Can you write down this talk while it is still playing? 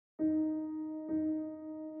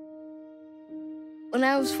When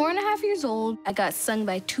I was 4.5 years old, I got stung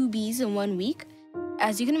by 2 bees in 1 week.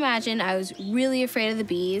 As you can imagine, I was really afraid of the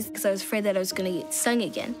bees because I was afraid that I was gonna get stung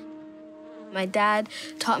again. My dad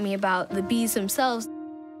taught me about the bees themselves,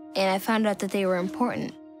 and I found out that they were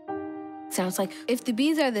important. So I was like, if the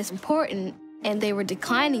bees are this important and they were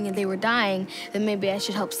declining and they were dying, then maybe I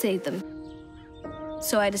should help save them.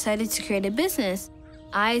 So I decided to create a business.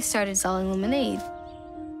 I started selling lemonade.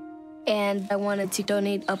 And I wanted to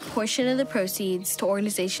donate a portion of the proceeds to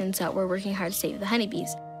organizations that were working hard to save the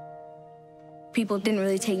honeybees. People didn't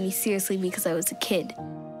really take me seriously because I was a kid.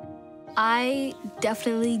 I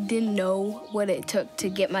definitely didn't know what it took to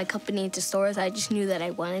get my company into stores. I just knew that I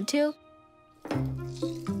wanted to.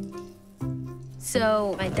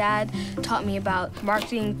 So my dad taught me about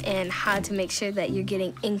marketing and how to make sure that you're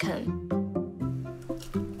getting income.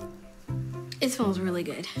 It smells really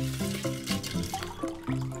good.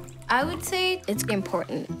 I would say it's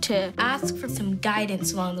important to ask for some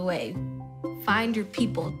guidance along the way. Find your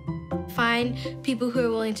people. Find people who are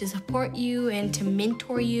willing to support you and to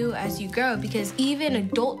mentor you as you grow, because even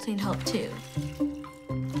adults need help too.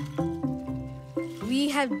 We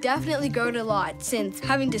have definitely grown a lot since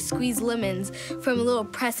having to squeeze lemons from a little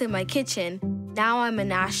press in my kitchen. Now I'm a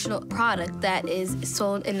national product that is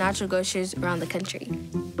sold in natural grocers around the country.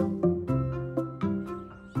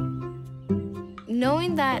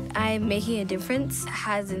 Knowing that I'm making a difference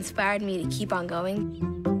has inspired me to keep on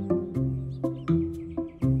going.